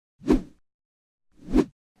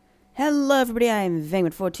Hello everybody, I'm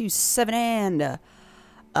Vangman427 and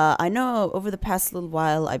I know over the past little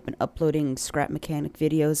while I've been uploading scrap mechanic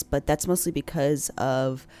videos, but that's mostly because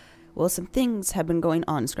of, well, some things have been going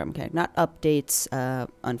on in scrap mechanic. Not updates,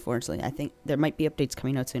 unfortunately. I think there might be updates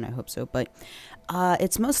coming out soon, I hope so, but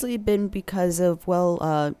it's mostly been because of,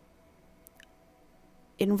 well,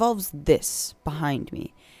 it involves this behind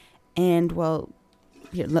me. And, well,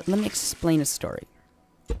 here, let me explain a story.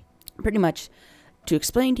 Pretty much, to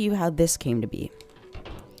explain to you how this came to be,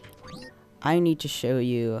 I need to show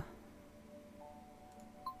you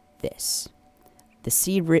this. The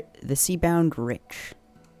Seabound Rich.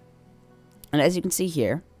 And as you can see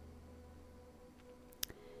here,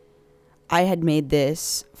 I had made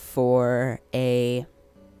this for a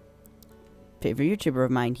favorite YouTuber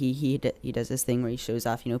of mine. He does this thing where he shows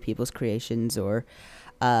off, you know, people's creations, or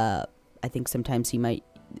I think sometimes he might,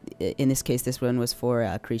 in this case, this one was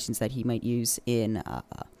for creations that he might use in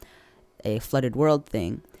a flooded world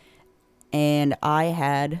thing. And I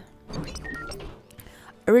had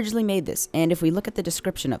originally made this. And if we look at the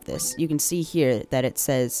description of this, you can see here that it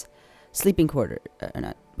says sleeping quarter.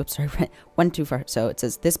 Whoops, sorry, one too far. So it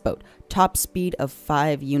says this boat, top speed of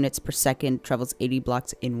 5 units per second, travels 80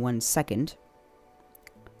 blocks in 1 second.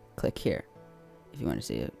 Click here if you want to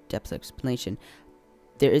see a depth explanation.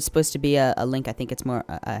 There is supposed to be a link. I think it's more,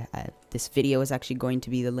 this video is actually going to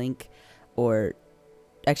be the link, or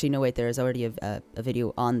actually, no, wait, there is already a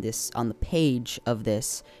video on this, on the page of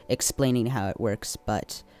this, explaining how it works,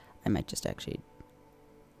 but I might just actually,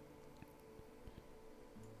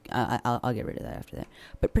 I'll get rid of that after that.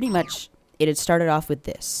 But pretty much, it had started off with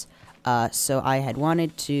this. So I had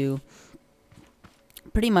wanted to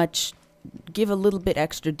pretty much give a little bit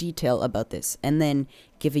extra detail about this, and then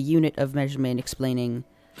give a unit of measurement explaining,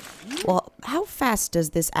 well, how fast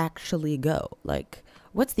does this actually go? Like,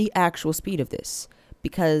 what's the actual speed of this?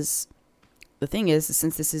 Because the thing is,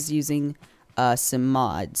 since this is using some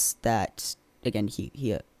mods that, again,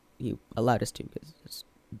 he allowed us to, because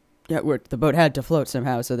it worked. The boat had to float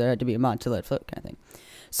somehow, so there had to be a mod to let it float, kind of thing.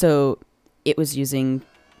 So it was using,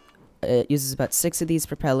 it uses about 6 of these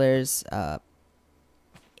propellers,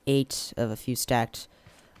 8 of a few stacked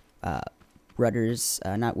rudders,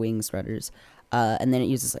 not wings, rudders, and then it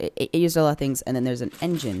uses, it used a lot of things, and then there's an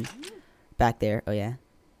engine back there. Oh yeah,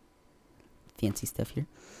 fancy stuff here.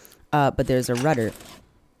 But there's a rudder,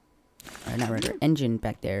 or not rudder, engine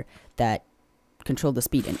back there that controlled the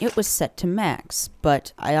speed, and it was set to max.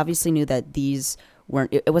 But I obviously knew that these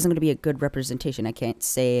weren't, it wasn't going to be a good representation. I can't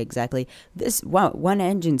say exactly this, wow, 1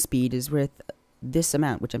 engine speed is worth this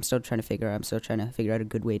amount, which I'm still trying to figure out. I'm still trying to figure out a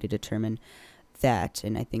good way to determine that,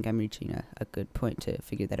 and I think I'm reaching a good point to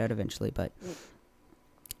figure that out eventually. But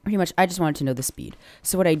pretty much, I just wanted to know the speed.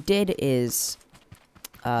 So what I did is,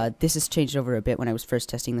 this has changed over a bit. When I was first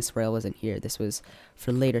testing this, rail wasn't here. This was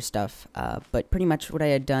for later stuff. But pretty much what I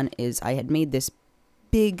had done is I had made this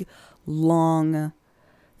big, long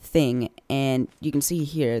thing, and you can see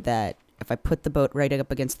here that if I put the boat right up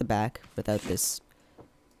against the back without this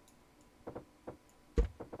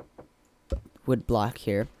wood block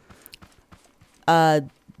here,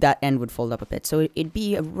 that end would fold up a bit. So it'd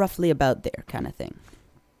be roughly about there, kind of thing.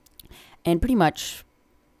 And pretty much,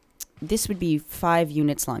 this would be 5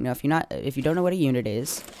 units long. Now, if you don't know what a unit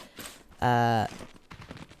is, so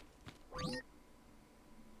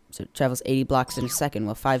it travels 80 blocks in a second.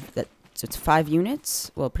 Well, so it's 5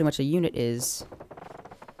 units. Well, pretty much a unit is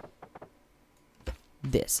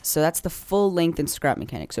this. So that's the full length in scrap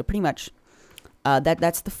mechanics. So pretty much,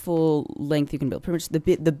 that's the full length you can build. Pretty much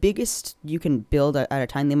the biggest you can build at a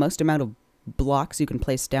time, the most amount of blocks you can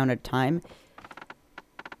place down at a time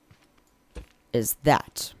is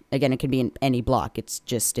that. Again, it can be in any block. It's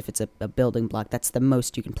just if it's a building block, that's the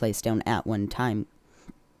most you can place down at one time.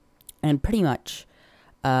 And pretty much,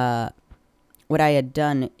 what I had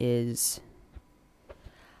done is,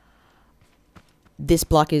 this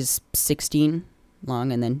block is 16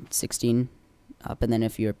 long, and then 16 up, and then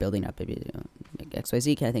if you're building up, it'd be, you know, like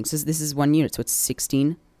XYZ kind of thing. So this is 1 unit, so it's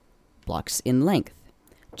 16 blocks in length.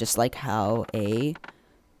 Just like how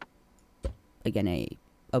again,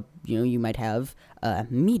 you know, you might have a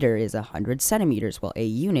meter is 100 centimeters. Well, a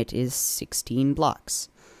unit is 16 blocks.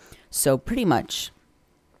 So pretty much,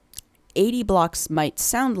 80 blocks might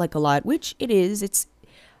sound like a lot, which it is. It's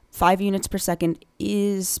 5 units per second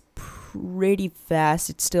is pretty fast.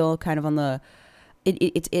 It's still kind of on the,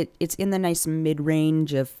 it's in the nice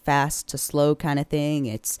mid-range of fast to slow kind of thing.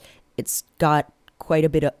 It's got quite a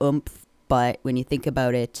bit of oomph, but when you think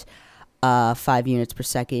about it, 5 units per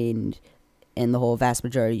second in the whole vast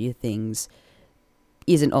majority of things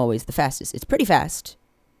isn't always the fastest. It's pretty fast,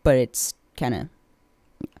 but it's kind of...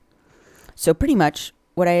 So pretty much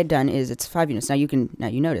what I had done is it's 5 units. Now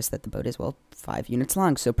you notice that the boat is, well, 5 units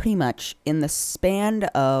long. So pretty much in the span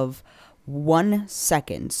of 1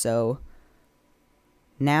 second. So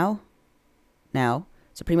now, so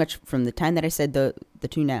pretty much from the time that I said the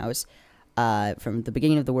two nows, from the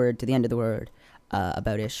beginning of the word to the end of the word,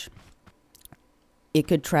 about-ish, it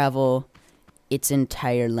could travel its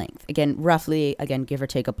entire length. Again, roughly, give or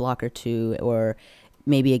take a block or two, or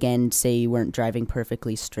maybe, again, say you weren't driving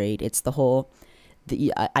perfectly straight. It's the whole...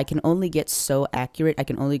 I can only get so accurate. I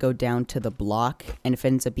can only go down to the block, and if it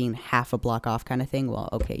ends up being half a block off kind of thing, well,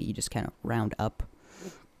 okay, you just kind of round up.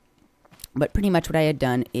 But pretty much what I had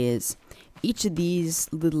done is each of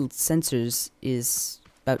these little sensors is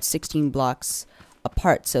about 16 blocks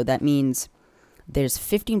apart, so that means there's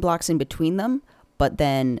 15 blocks in between them, but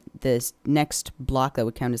then this next block that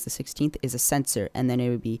would count as the 16th is a sensor, and then it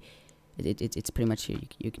would be, it's pretty much here.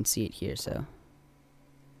 You can see it here, so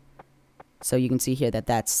you can see here that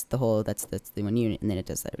that's the 1 unit, and then it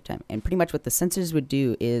does that every time. And pretty much what the sensors would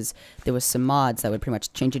do is there was some mods that would pretty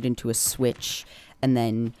much change it into a switch, and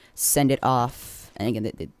then send it off. And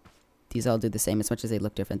again, these all do the same. As much as they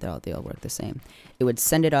look different, they all work the same. It would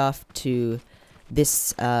send it off to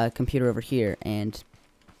this computer over here, and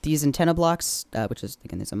these antenna blocks, which is,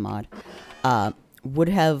 again, there's a mod, would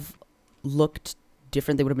have looked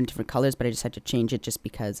different. They would have been different colors, but I just had to change it just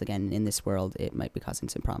because, again, in this world, it might be causing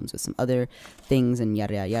some problems with some other things and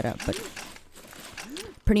yada, yada, yada. But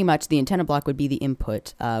pretty much the antenna block would be the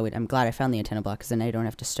input. I'm glad I found the antenna block, because then I don't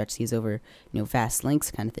have to stretch these over, vast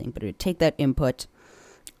lengths kind of thing. But it would take that input,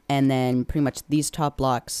 and then pretty much these top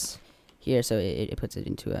blocks here, so it puts it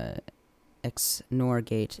into a XNOR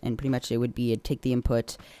gate, and pretty much it'd take the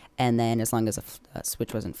input, and then as long as a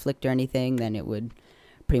switch wasn't flicked or anything, then it would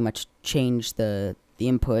pretty much change the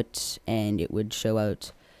input, and it would show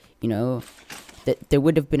out, that there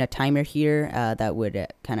would have been a timer here that would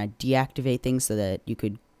kind of deactivate things, so that you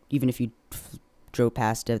could, even if you drove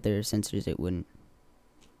past other sensors, it wouldn't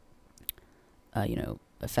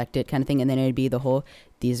affect it kind of thing. And then it'd be the whole,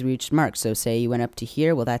 these reached marks. So say you went up to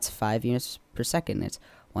here, well, that's 5 units per second. It's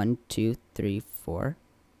 1, 2, 3, 4,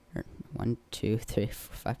 or 1, 2, 3,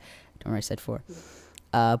 4, 5. Don't know where I said 4.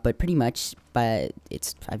 But pretty much,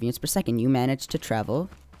 it's 5 units per second. You managed to travel.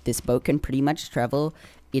 This boat can pretty much travel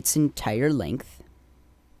its entire length.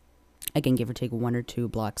 Again, give or take 1 or 2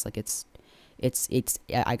 blocks. Like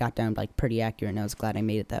I got down like pretty accurate, and I was glad I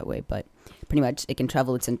made it that way. But pretty much, it can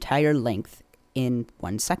travel its entire length in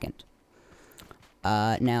 1 second.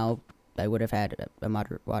 Now, I would have had a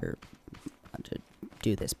moderate water to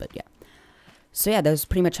do this, but yeah. So yeah, that was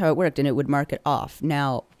pretty much how it worked, and it would mark it off.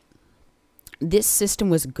 Now, this system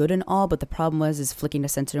was good and all, but the problem was flicking a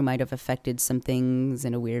sensor might have affected some things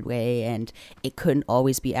in a weird way, and it couldn't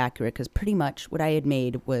always be accurate, because pretty much what I had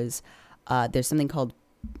made was, there's something called,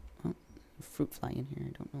 fruit fly in here,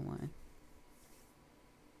 I don't know why.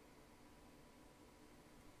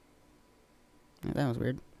 Oh, that was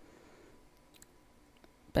weird.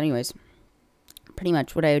 But anyways, pretty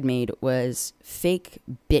much what I had made was fake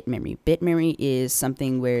bit memory. Bit memory is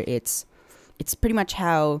something where it's pretty much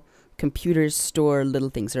how computers store little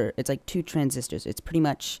things, or it's like 2 transistors. It's pretty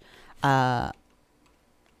much,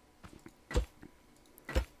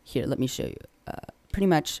 here, let me show you. Pretty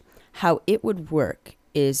much how it would work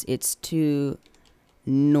is it's 2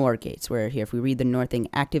 NOR gates, where here, if we read the NOR thing,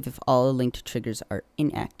 active if all linked triggers are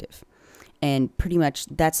inactive. And pretty much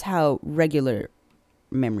that's how regular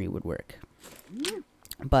memory would work.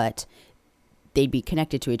 But they'd be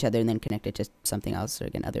connected to each other and then connected to something else, or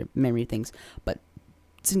again, other memory things. But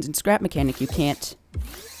since in scrap mechanic, you can't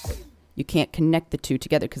connect the 2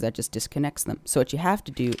 together, because that just disconnects them. So what you have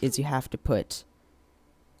to do is you have to put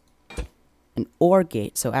an OR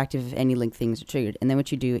gate, so active if any linked things are triggered. And then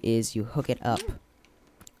what you do is you hook it up.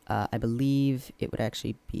 I believe it would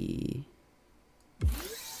actually be...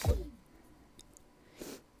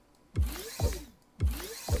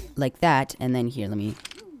 like that, and then here, let me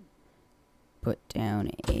put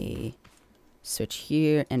down a switch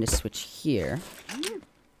here and a switch here,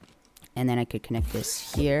 and then I could connect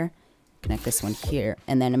this here, connect this one here,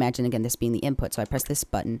 and then imagine again this being the input. So I press this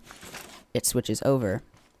button, it switches over.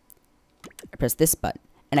 I press this button,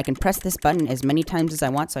 and I can press this button as many times as I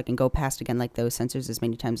want, so I can go past again like those sensors as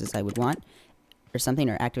many times as I would want, or something,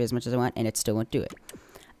 or activate as much as I want, and it still won't do it.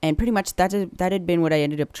 And pretty much that had been what I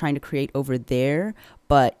ended up trying to create over there,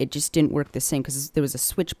 but it just didn't work the same, because there was a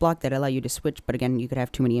switch block that allowed you to switch, but again, you could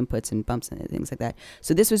have too many inputs and bumps and things like that.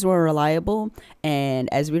 So this was more reliable,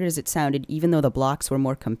 and as weird as it sounded, even though the blocks were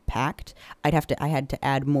more compact, I had to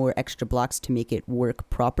add more extra blocks to make it work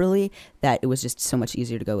properly, that it was just so much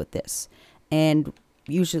easier to go with this. And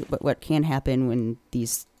usually what can happen when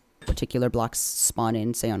these particular blocks spawn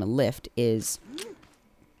in, say on a lift, is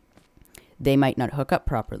they might not hook up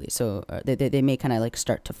properly. So they may kind of like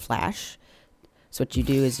start to flash. So what you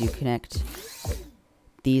do is you connect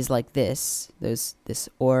these like this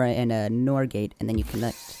OR and a NOR gate, and then you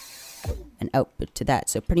connect an output to that.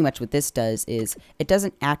 So pretty much what this does is it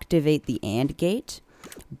doesn't activate the AND gate,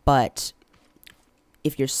 but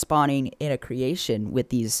if you're spawning in a creation with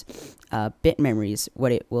these bit memories,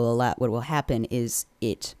 what will happen is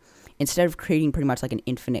it, instead of creating pretty much like an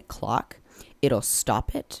infinite clock, it'll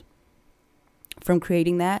stop it from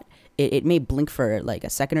creating that. It may blink for like a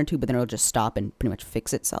second or two, but then it'll just stop and pretty much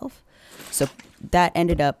fix itself. So that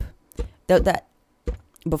ended up that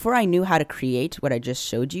before I knew how to create what I just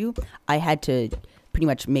showed you, I had to pretty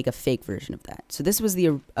much make a fake version of that. So this was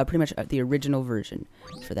the pretty much the original version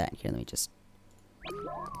for that. Here, let me just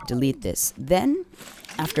delete this. Then,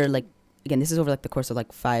 after like, again, this is over like the course of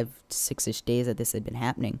like 5 to 6-ish days that this had been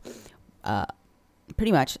happening.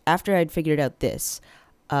 Pretty much after I'd figured out this,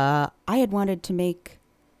 I had wanted to make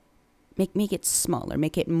it smaller,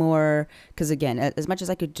 make it more, because again, as much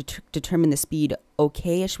as I could determine the speed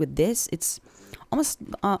okay-ish with this, it's almost,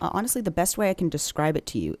 honestly, the best way I can describe it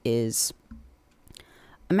to you is,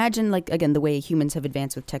 imagine, like, again, the way humans have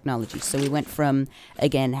advanced with technology. So we went from,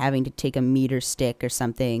 again, having to take a meter stick or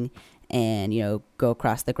something and, you know, go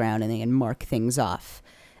across the ground and then mark things off.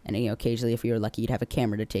 And, you know, occasionally, if you were lucky, you'd have a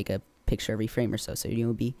camera to take a picture every frame or so. So, you know, it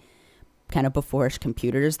would be kind of before-ish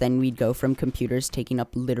computers. Then we'd go from computers taking up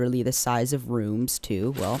literally the size of rooms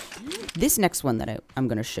to, well, this next one that I'm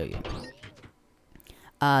going to show you.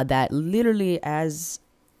 That literally, as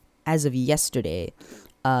of yesterday,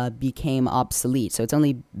 became obsolete. So it's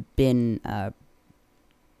only been, I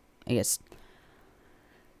guess,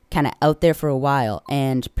 kind of out there for a while.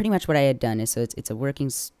 And pretty much what I had done is, so it's a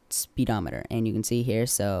working speedometer. And you can see here,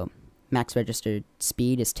 so max registered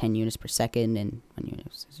speed is 10 units per second. And 1 unit,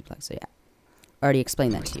 so yeah, already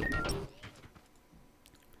explained that to you.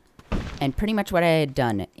 And pretty much what I had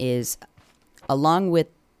done is, along with,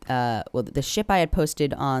 well, the ship I had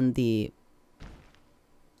posted on the,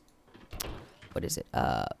 what is it?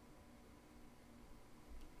 The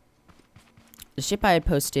ship I had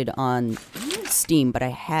posted on Steam, but I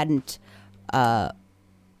hadn't, I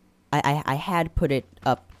had put it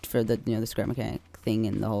up for the, you know, the Scrap Mechanic thing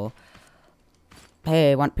and the whole,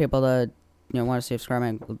 hey, I want people to, you know, want to see if Scrap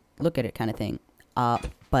Mechanic, look at it kind of thing.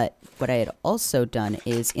 But what I had also done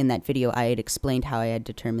is, in that video, I had explained how I had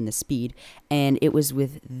determined the speed, and it was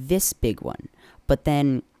with this big one. But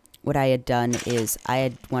then what I had done is I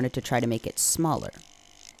had wanted to try to make it smaller.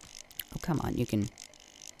 Oh, come on, you can...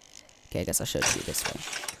 Okay, I guess I'll show it to you this way.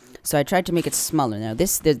 So I tried to make it smaller. Now,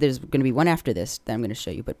 there's going to be one after this that I'm going to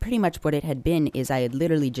show you. But pretty much what it had been is I had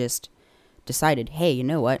literally just decided, hey, you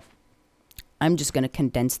know what? I'm just going to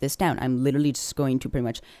condense this down. I'm literally just going to pretty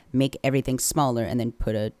much make everything smaller and then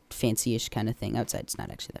put a fancy-ish kind of thing outside. It's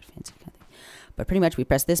not actually that fancy kind of thing. But pretty much we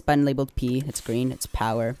press this button labeled P. It's green. It's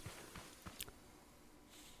power.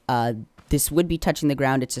 This would be touching the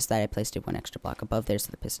ground. It's just that I placed it one extra block above there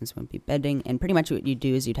so the pistons wouldn't be bending. And pretty much what you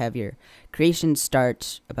do is you'd have your creation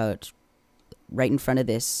start about right in front of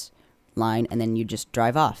this line, and then you just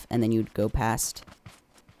drive off. And then you'd go past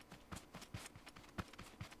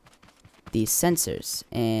these sensors.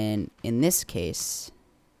 And in this case,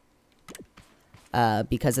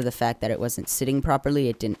 because of the fact that it wasn't sitting properly,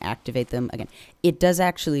 it didn't activate them. Again, it does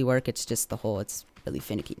actually work. It's just the whole, it's really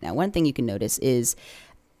finicky. Now, one thing you can notice is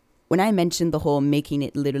when I mentioned the whole making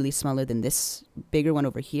it literally smaller than this bigger one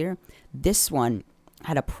over here, this one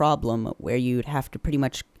had a problem where you'd have to pretty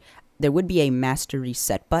much, there would be a master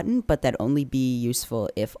reset button, but that'd only be useful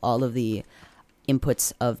if all of the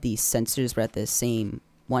inputs of these sensors were at the same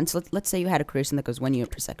one. So let's say you had a creation that goes 1 unit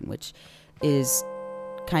per second, which is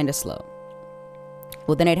kind of slow.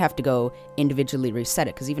 Well, then I'd have to go individually reset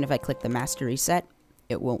it, because even if I click the master reset,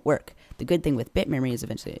 it won't work. The good thing with bit memory is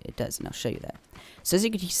eventually it does, and I'll show you that. So as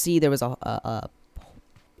you can see, there was a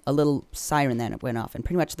little siren that went off, and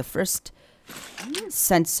pretty much the first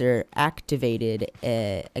sensor activated,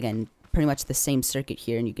 again, pretty much the same circuit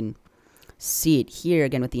here, and you can see it here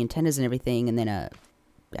again with the antennas and everything, and then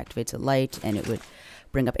activates a light, and it would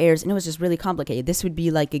bring up errors, and it was just really complicated. This would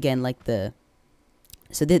be like, again, like the,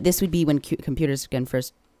 so this would be when computers, again,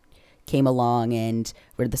 first came along and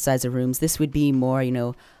were the size of rooms. This would be more, you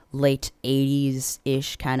know, late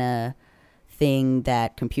 80s-ish kind of thing,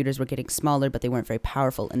 that computers were getting smaller, but they weren't very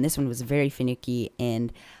powerful. And this one was very finicky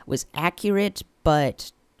and was accurate,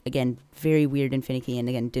 but again, very weird and finicky, and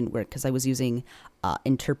again, didn't work because I was using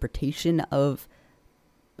interpretation of,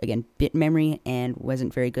 again, bit memory, and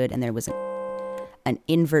wasn't very good. And there was an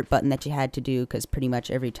invert button that you had to do, because pretty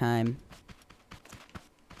much every time,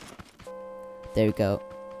 there we go,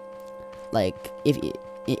 like, if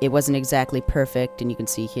it wasn't exactly perfect, and you can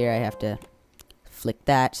see here I have to flick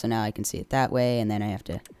that, so now I can see it that way, and then I have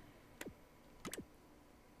to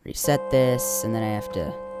reset this, and then I have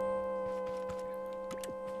to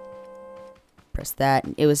press that.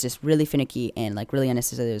 It was just really finicky and like really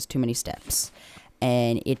unnecessary. There was too many steps,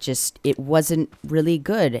 and it wasn't really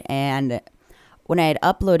good. And when I had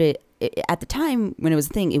uploaded it, at the time when it was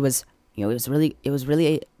a thing, it was, you know, it was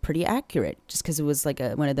really pretty accurate, just because it was like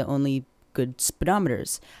one of the only good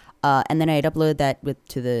speedometers. And then I had uploaded that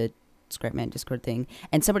to the Scrapman Discord thing,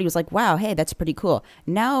 and somebody was like, wow, hey, that's pretty cool.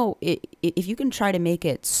 Now if you can try to make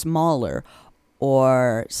it smaller,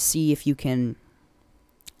 or see if you can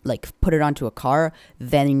like put it onto a car,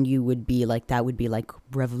 then you would be like, that would be like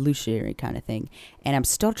revolutionary kind of thing. And I'm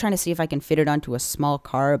still trying to see if I can fit it onto a small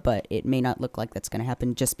car, but it may not look like that's going to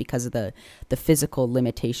happen, just because of the physical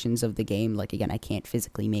limitations of the game. Like, again, I can't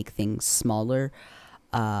physically make things smaller,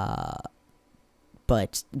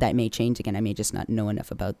 but that may change. Again, I may just not know enough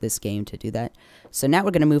about this game to do that. So now we're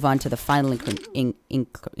going to move on to the final inclination,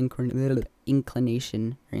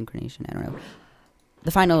 I don't know. The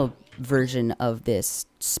final version of this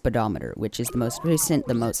speedometer, which is the most recent,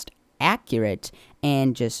 the most accurate,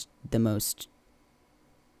 and just the most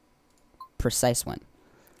precise one.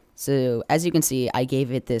 So as you can see, I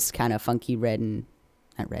gave it this kind of funky orange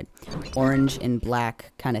and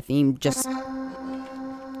black kind of theme. Just,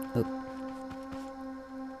 oh,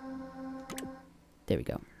 there we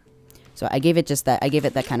go. So I gave it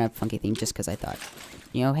that kind of funky theme just because I thought,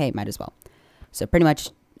 you know, hey, might as well. So pretty much,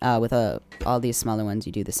 with all these smaller ones,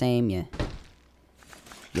 you do the same. You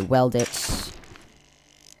weld it.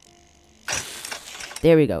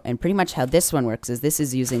 There we go. And pretty much how this one works is this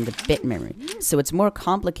is using the bit memory. So it's more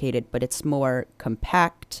complicated, but it's more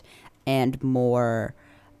compact and more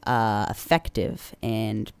effective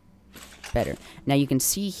and better. Now you can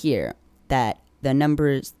see here that the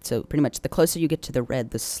numbers, so pretty much the closer you get to the red,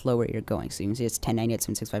 the slower you're going. So you can see it's 1098,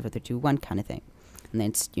 765, 432, 1 kind of thing. And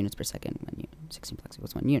then it's units per second, 1 unit, 16 plex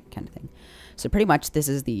equals 1 unit kind of thing. So pretty much this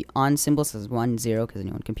is the on symbol, so this is 1, 0, because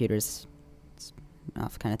on computers, it's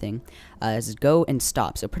off kind of thing. This is go and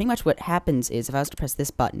stop. So pretty much what happens is, if I was to press this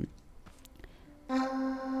button,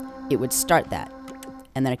 it would start that,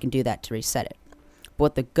 and then I can do that to reset it.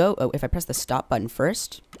 But if I press the stop button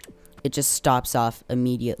first, it just stops off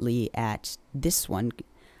immediately at this one,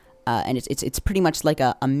 and it's pretty much like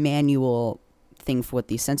a manual thing for what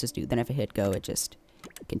these sensors do. Then if I hit go, it just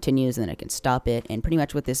continues, and then I can stop it. And pretty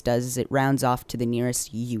much what this does is it rounds off to the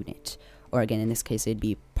nearest unit, or again in this case it'd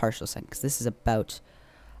be partial second, because this is about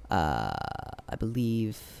I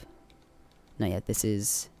believe, no, yeah, this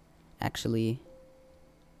is actually,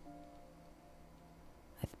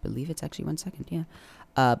 I believe it's actually 1 second, yeah.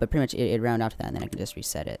 But pretty much it round off to that, and then I can just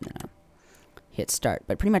reset it, and then I'll hit start.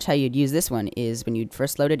 But pretty much how you'd use this one is, when you'd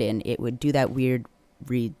first load it in, it would do that weird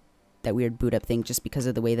boot up thing, just because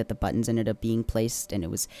of the way that the buttons ended up being placed, and it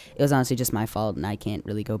was honestly just my fault, and I can't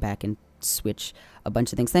really go back and switch a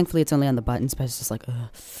bunch of things. Thankfully it's only on the buttons, but it's just like,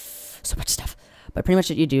 so much stuff. But pretty much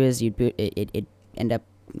what you do is you'd boot it end up,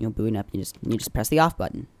 you know, booting up. You just press the off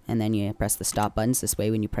button, and then you press the stop buttons. This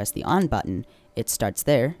way when you press the on button, it starts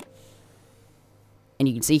there. And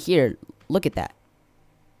you can see here, look at that.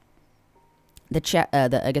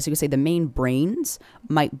 I guess you could say the main brains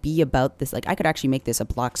might be about this. Like, I could actually make this a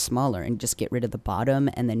block smaller and just get rid of the bottom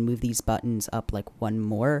and then move these buttons up like one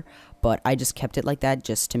more. But I just kept it like that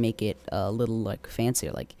just to make it a little like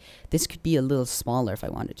fancier. Like, this could be a little smaller if I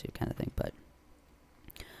wanted to, kind of thing. But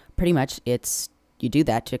pretty much you do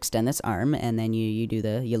that to extend this arm, and then you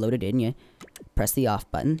load it in, you press the off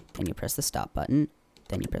button, then you press the stop button,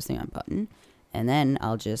 then you press the on button, and then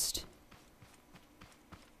I'll just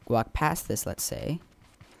walk past this, let's say,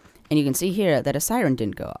 and you can see here that a siren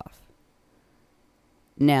didn't go off.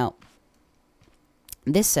 Now,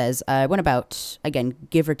 this says I went about, again,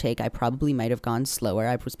 give or take, I probably might have gone slower.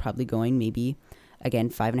 I was probably going maybe,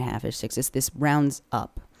 again, 5.5-ish, 6. This rounds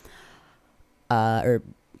up, or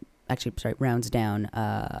actually, sorry, rounds down,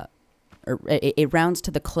 or it rounds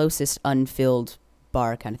to the closest unfilled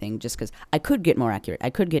bar kind of thing, just because I could get more accurate. I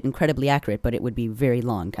could get incredibly accurate, but it would be very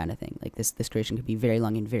long kind of thing. Like, this creation could be very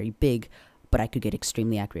long and very big, but I could get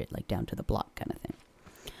extremely accurate, like down to the block kind of thing.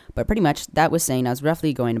 But pretty much that was saying I was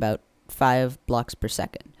roughly going about 5 blocks per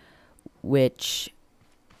second, which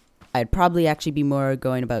I'd probably actually be more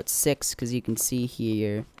going about 6, because you can see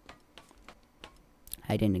here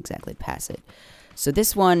I didn't exactly pass it. So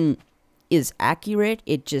this one, is accurate.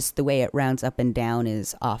 It just, the way it rounds up and down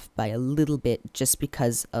is off by a little bit just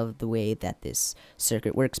because of the way that this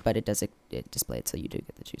circuit works, but it does it display it so you do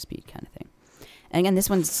get the true speed kind of thing. And again, this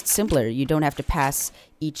one's simpler. You don't have to pass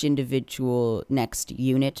each individual next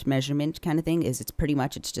unit measurement kind of thing. It's pretty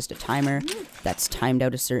much, it's just a timer that's timed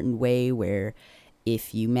out a certain way where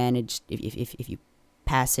if you manage, if you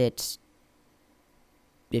pass it,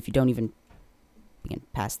 if you don't even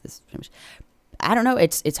pass this, I don't know.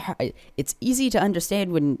 It's hard. It's easy to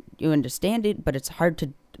understand when you understand it, but it's hard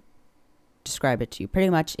to describe it to you. Pretty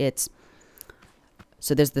much, it's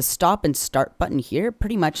so there's the stop and start button here.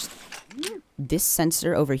 Pretty much, this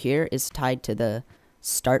sensor over here is tied to the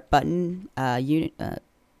start button unit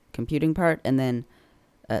computing part, and then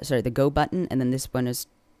sorry, the go button, and then this one is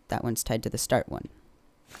that one's tied to the start one.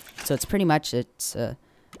 So it's pretty much I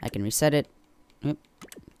can reset it,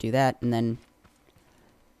 do that, and then.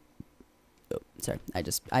 Oh, sorry,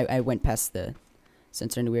 I went past the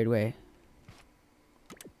sensor in a weird way.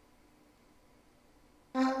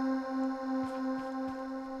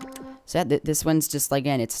 So yeah, this one's just like,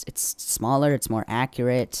 again, it's smaller, it's more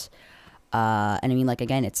accurate, and I mean, like,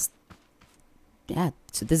 again, it's, yeah.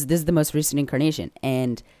 So this is the most recent incarnation,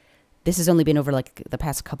 and this has only been over like the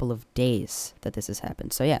past couple of days that this has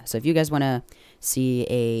happened. So yeah, so if you guys want to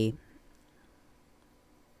see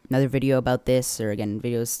another video about this, or again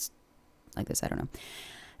videos like this, I don't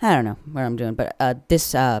know what I'm doing, but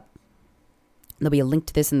this there'll be a link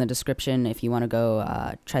to this in the description if you want to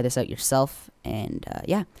go try this out yourself. And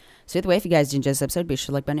yeah, so either way, if you guys did enjoy this episode, be sure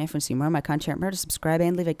to like button if you want to see more of my content. Remember to subscribe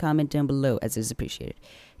and leave a comment down below, as is appreciated.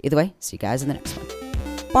 Either way, see you guys in the next one.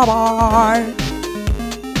 Bye bye.